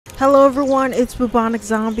Hello everyone, it's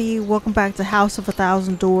BubonicZombie. Welcome back to House of a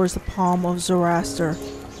Thousand Doors, the Palm of Zoroaster.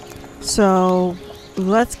 So,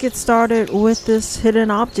 let's get started with this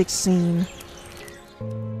hidden object scene.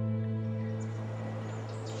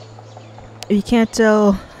 If you can't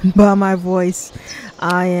tell by my voice,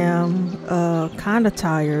 I am kind of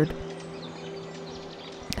tired.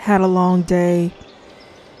 Had a long day.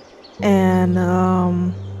 And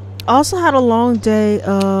also had a long day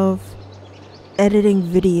of editing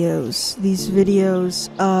videos. These videos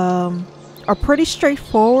are pretty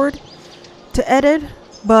straightforward to edit,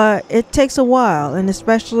 but it takes a while, and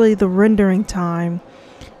especially the rendering time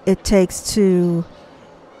it takes to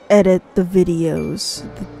edit the videos.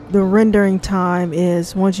 The rendering time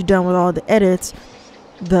is, once you're done with all the edits,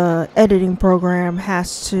 the editing program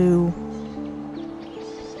has to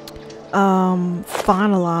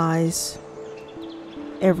finalize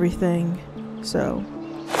everything. So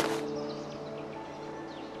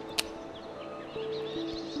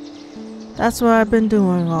that's what I've been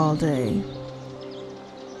doing all day.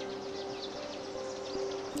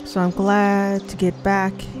 So I'm glad to get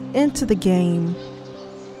back into the game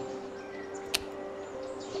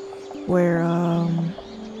where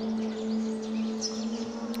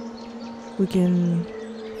we can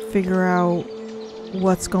figure out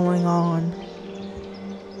what's going on.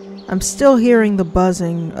 I'm still hearing the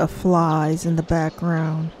buzzing of flies in the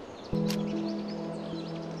background.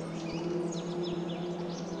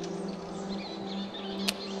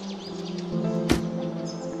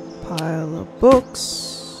 Pile of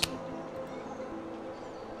books.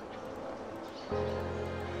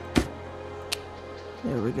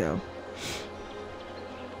 There we go.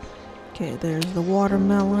 Okay, there's the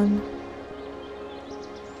watermelon.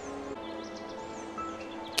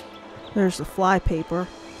 There's the fly paper.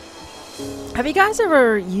 Have you guys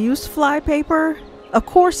ever used fly paper? Of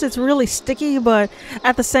course it's really sticky, but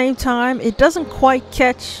at the same time it doesn't quite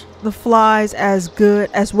catch the flies as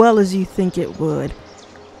well as you think it would.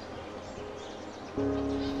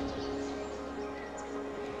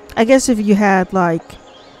 I guess if you had like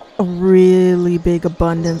a really big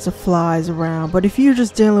abundance of flies around, but if you're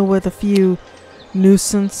just dealing with a few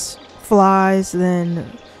nuisance flies, then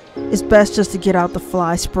it's best just to get out the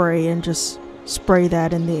fly spray and just spray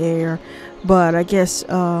that in the air. But I guess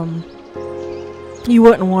you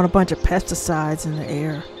wouldn't want a bunch of pesticides in the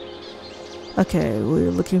air. Okay,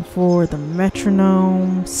 we're looking for the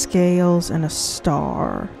metronome, scales, and a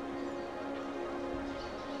star.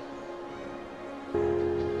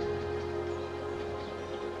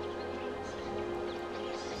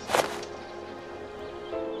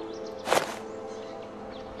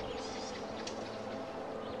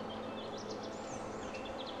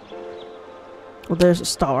 Well, there's a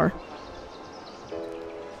star.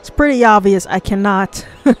 It's pretty obvious I cannot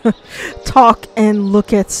talk and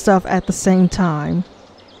look at stuff at the same time.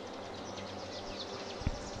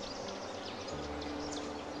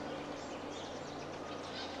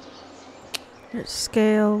 There's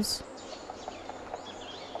scales.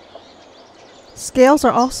 Scales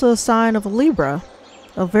are also a sign of a Libra.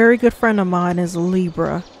 A very good friend of mine is a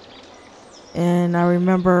Libra. And I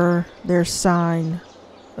remember their sign,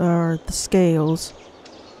 or the scales,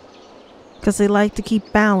 because they like to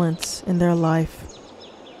keep balance in their life.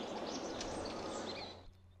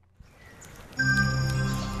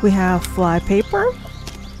 We have fly paper.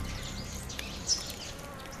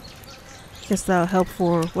 Guess that'll help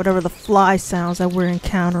for whatever the fly sounds that we're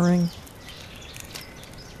encountering.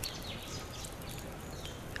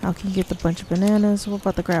 How can you get the bunch of bananas? What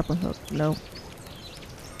about the grappling hook? No.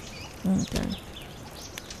 Okay.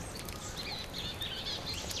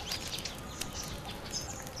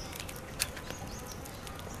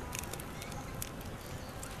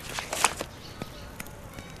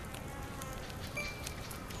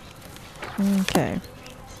 Okay.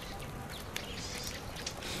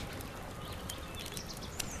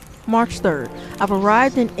 March 3rd. I've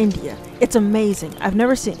arrived in India. It's amazing. I've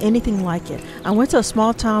never seen anything like it. I went to a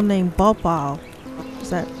small town named Bhopal. Is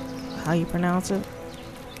that how you pronounce it?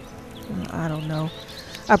 I don't know.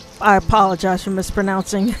 I apologize for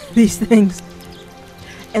mispronouncing these things.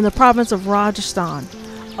 In the province of Rajasthan.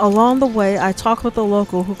 Along the way, I talked with a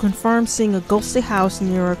local who confirmed seeing a ghostly house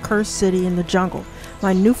near a cursed city in the jungle.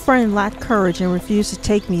 My new friend lacked courage and refused to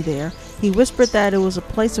take me there. He whispered that it was a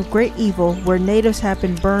place of great evil where natives have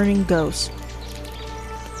been burning ghosts.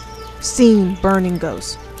 Seen burning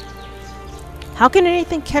ghosts. How can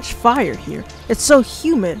anything catch fire here? It's so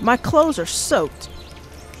humid. My clothes are soaked.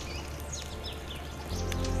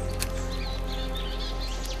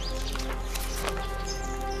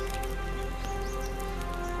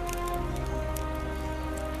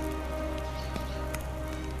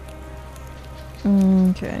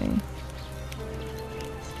 Okay.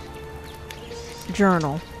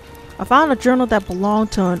 Journal. I found a journal that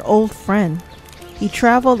belonged to an old friend. He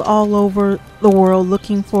traveled all over the world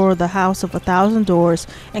looking for the House of 1,000 Doors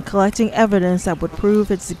and collecting evidence that would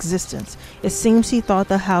prove its existence. It seems he thought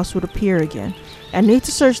the house would appear again. I need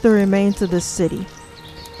to search the remains of this city.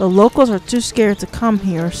 The locals are too scared to come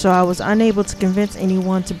here, so I was unable to convince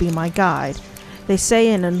anyone to be my guide. They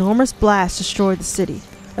say an enormous blast destroyed the city.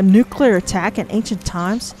 A nuclear attack in ancient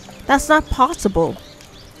times? That's not possible.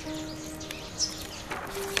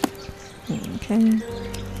 Okay.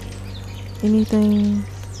 Anything?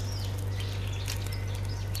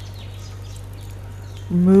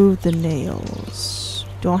 Remove the nails.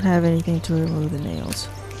 Don't have anything to remove the nails.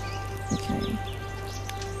 Okay.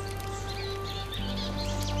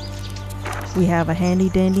 We have a handy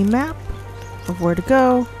dandy map of where to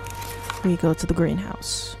go. We go to the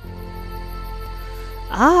greenhouse.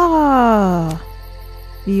 Ah!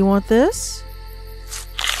 Do you want this?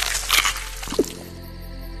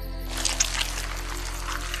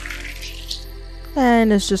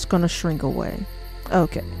 And it's just gonna shrink away.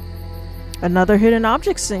 Okay. Another hidden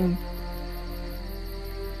object scene.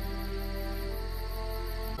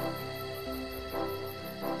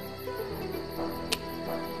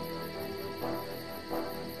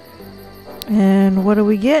 And what do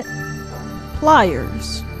we get?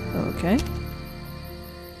 Pliers. Okay.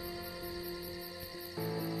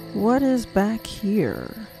 What is back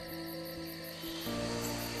here?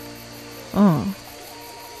 Oh.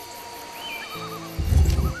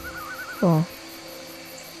 Oh.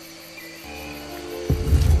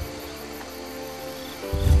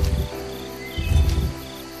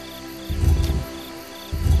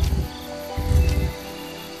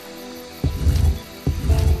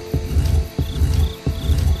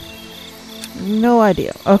 No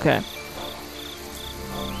idea. Okay.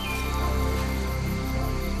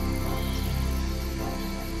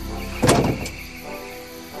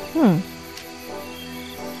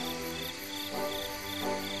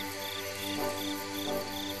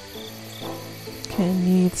 Okay,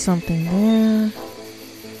 need something there.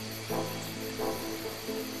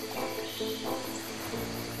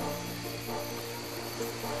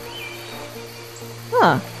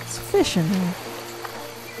 Huh, it's a fish in there.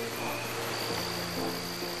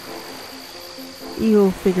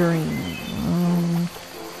 Eel figurine.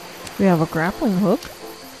 We have a grappling hook.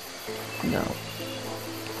 No.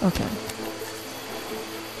 Okay.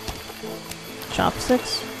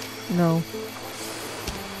 Chopsticks? No.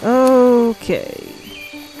 Okay.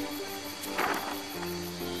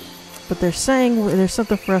 But they're saying there's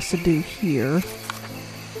something for us to do here.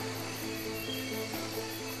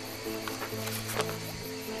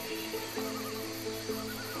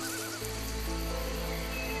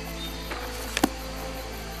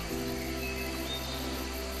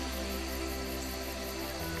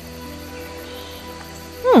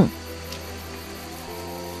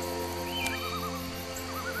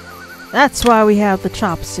 That's why we have the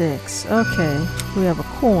chopsticks. Okay, we have a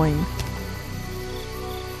coin.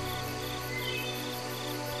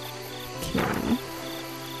 Okay.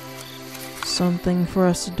 Something for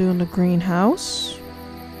us to do in the greenhouse.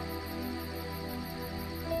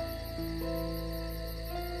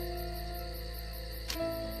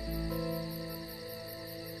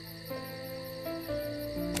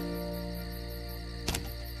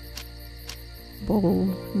 Bowl.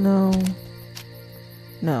 No.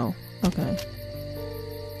 No. Okay.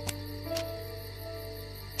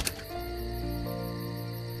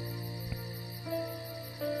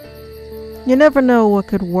 You never know what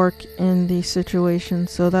could work in these situations,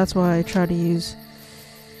 so that's why I try to use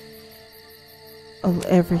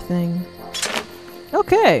everything.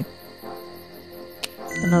 Okay.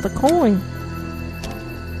 Another coin.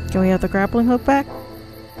 Can we have the grappling hook back?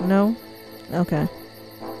 No? Okay.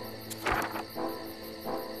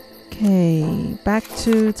 Okay, back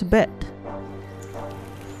to Tibet.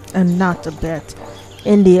 And not Tibet.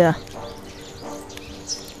 India.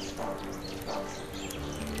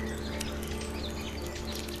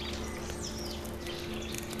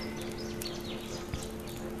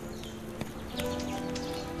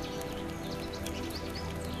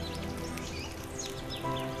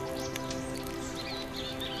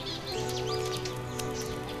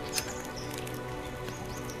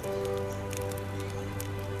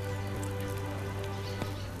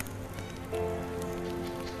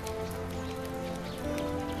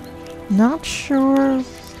 Not sure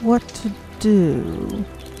what to do.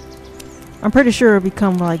 I'm pretty sure it'll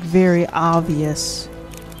become like very obvious.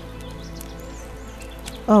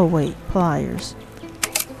 Oh wait, pliers.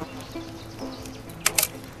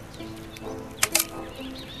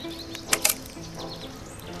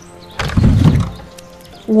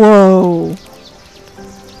 Whoa.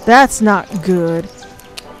 That's not good.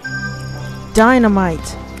 Dynamite.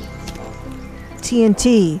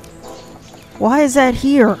 TNT. Why is that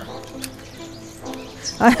here?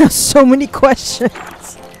 I have so many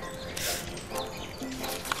questions.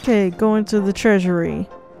 Okay, go into the treasury.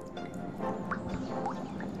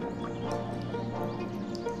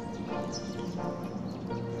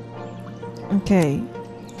 Okay,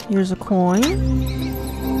 here's a coin.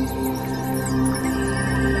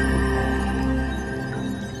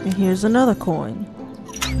 And here's another coin.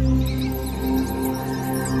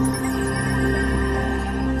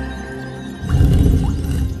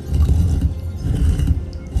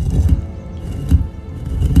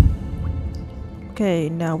 Okay,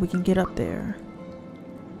 now we can get up there.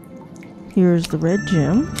 Here's the red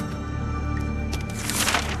gem.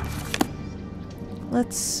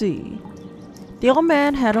 Let's see. The old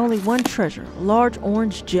man had only one treasure, a large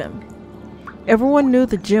orange gem. Everyone knew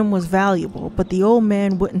the gem was valuable, but the old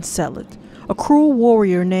man wouldn't sell it. A cruel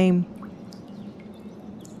warrior named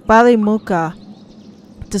Balimuka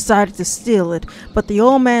decided to steal it, but the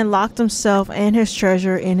old man locked himself and his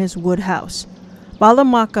treasure in his wood house.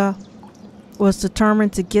 Balimuka was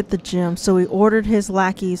determined to get the gem, so he ordered his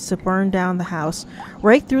lackeys to burn down the house,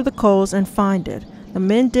 rake through the coals, and find it. The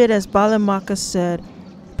men did as Balimuka said,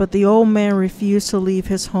 but the old man refused to leave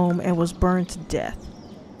his home and was burned to death.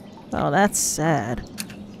 Oh, that's sad.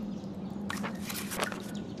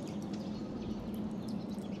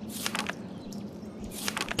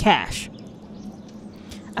 Cache.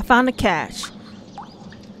 I found a cache.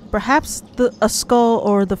 Perhaps a skull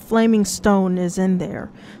or the flaming stone is in there.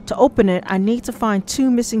 To open it, I need to find 2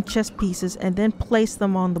 missing chess pieces and then place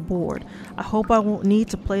them on the board. I hope I won't need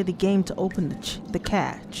to play the game to open the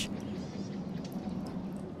cache.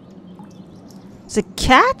 Is it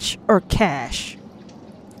catch or cache?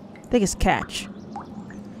 I think it's catch.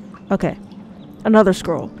 Okay, another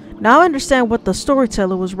scroll. Now I understand what the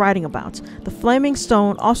storyteller was writing about. The flaming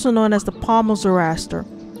stone, also known as the palm of Zoroaster.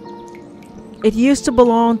 It used to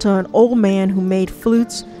belong to an old man who made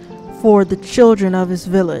flutes for the children of his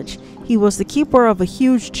village. He was the keeper of a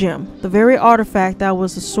huge gem, the very artifact that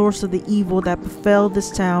was the source of the evil that befell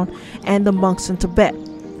this town and the monks in Tibet.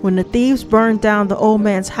 When the thieves burned down the old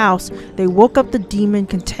man's house, they woke up the demon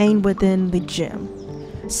contained within the gem.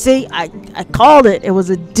 See, I called it. It was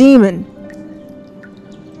a demon.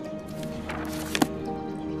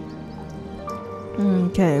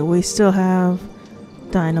 Okay, we still have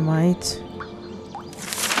dynamite.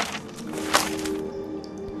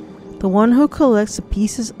 The one who collects the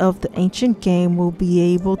pieces of the ancient game will be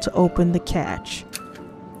able to open the cache.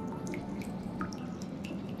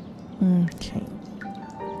 Okay.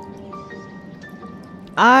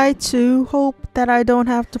 I too hope that I don't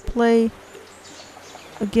have to play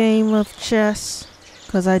a game of chess,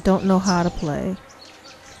 because I don't know how to play.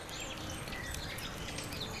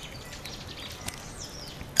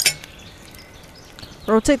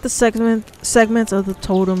 Rotate the segments of the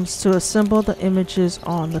totems to assemble the images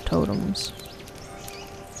on the totems.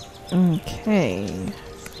 Okay.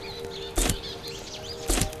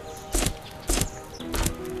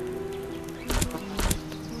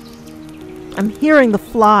 I'm hearing the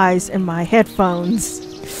flies in my headphones.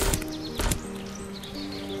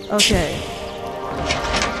 Okay.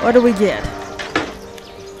 What do we get?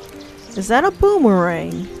 Is that a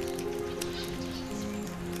boomerang?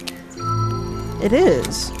 It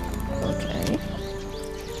is. Okay.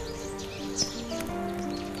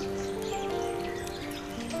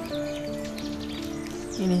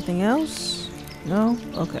 Anything else? No?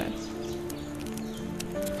 Okay.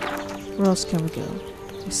 Where else can we go?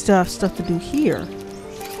 We still have stuff to do here.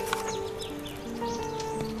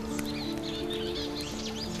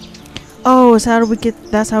 Oh, that's how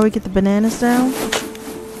we get the bananas down?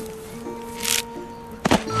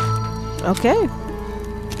 Okay.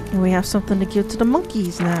 And we have something to give to the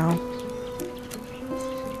monkeys now.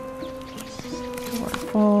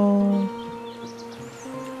 Waterfall.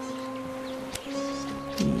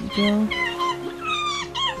 There you go.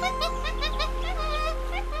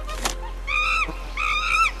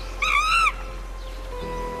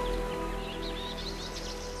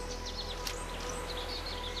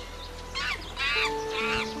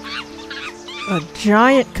 A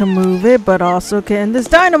giant can move it, but also can this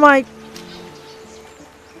dynamite.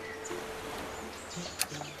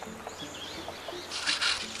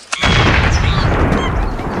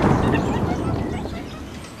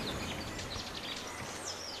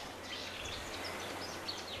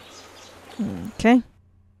 Okay.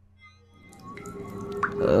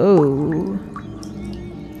 Oh.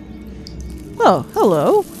 Oh,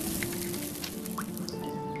 hello.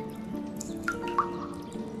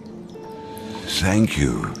 Thank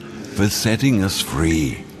you for setting us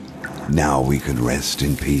free. Now we can rest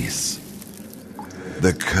in peace.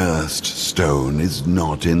 The cursed stone is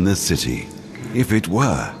not in the city. If it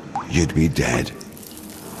were, you'd be dead.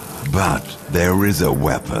 But there is a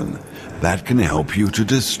weapon that can help you to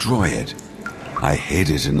destroy it. I hid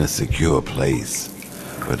it in a secure place,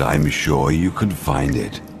 but I'm sure you can find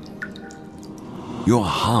it. Your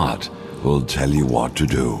heart will tell you what to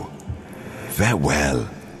do. Farewell.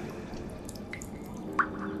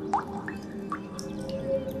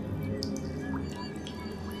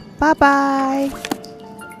 Bye-bye.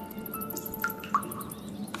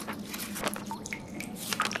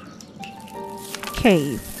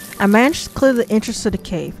 Cave. I managed to clear the entrance to the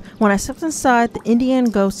cave. When I stepped inside, the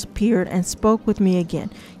Indian ghost appeared and spoke with me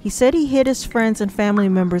again. He said he hid his friends and family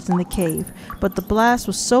members in the cave, but the blast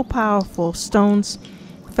was so powerful, stones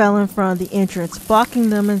fell in front of the entrance,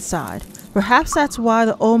 blocking them inside. Perhaps that's why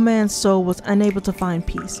the old man's soul was unable to find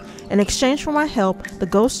peace. In exchange for my help, the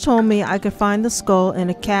ghost told me I could find the skull in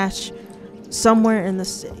a cache somewhere in the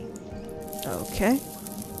city. Okay.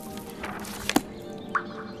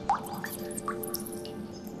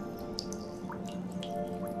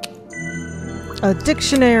 A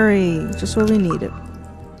dictionary! Just what we needed.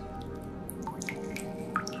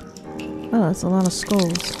 Oh, that's a lot of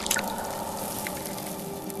skulls.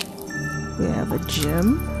 We have a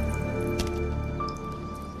gem.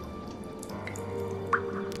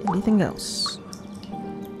 Anything else?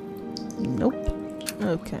 Nope.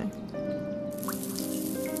 Okay.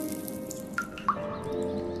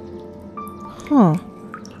 Huh.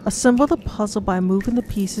 Assemble the puzzle by moving the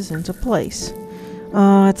pieces into place.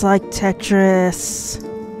 Oh, it's like Tetris.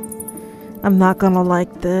 I'm not gonna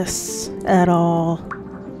like this at all.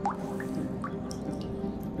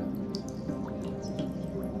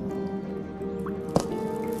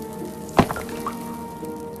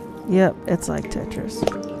 Yep, it's like Tetris.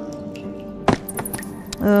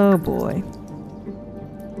 Oh boy.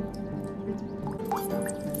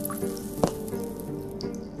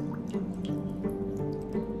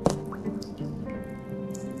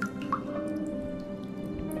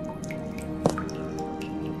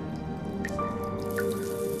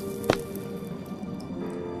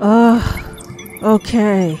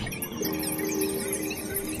 Okay.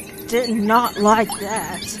 Did not like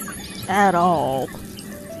that at all.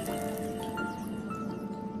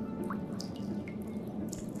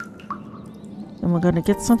 And we're gonna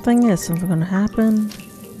get something. Is something gonna happen?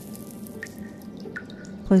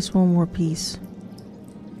 Place one more piece.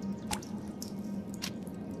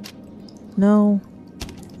 No.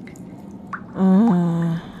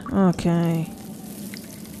 Okay.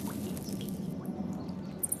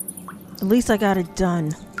 At least I got it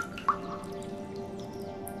done.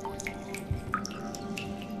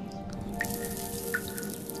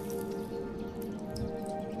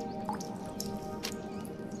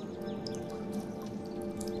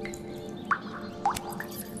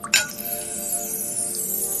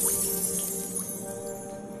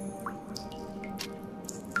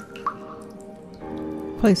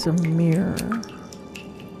 Place a mirror.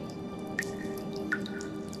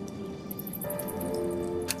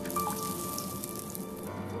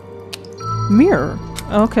 Mirror.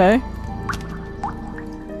 Okay.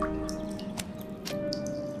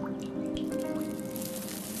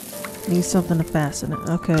 Need something to fasten it.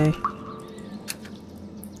 Okay.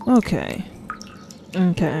 Okay.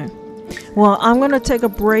 Okay. Well, I'm gonna take a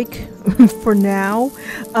break for now.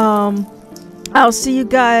 I'll see you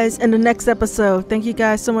guys in the next episode. Thank you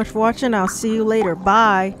guys so much for watching. I'll see you later.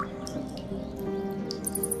 Bye.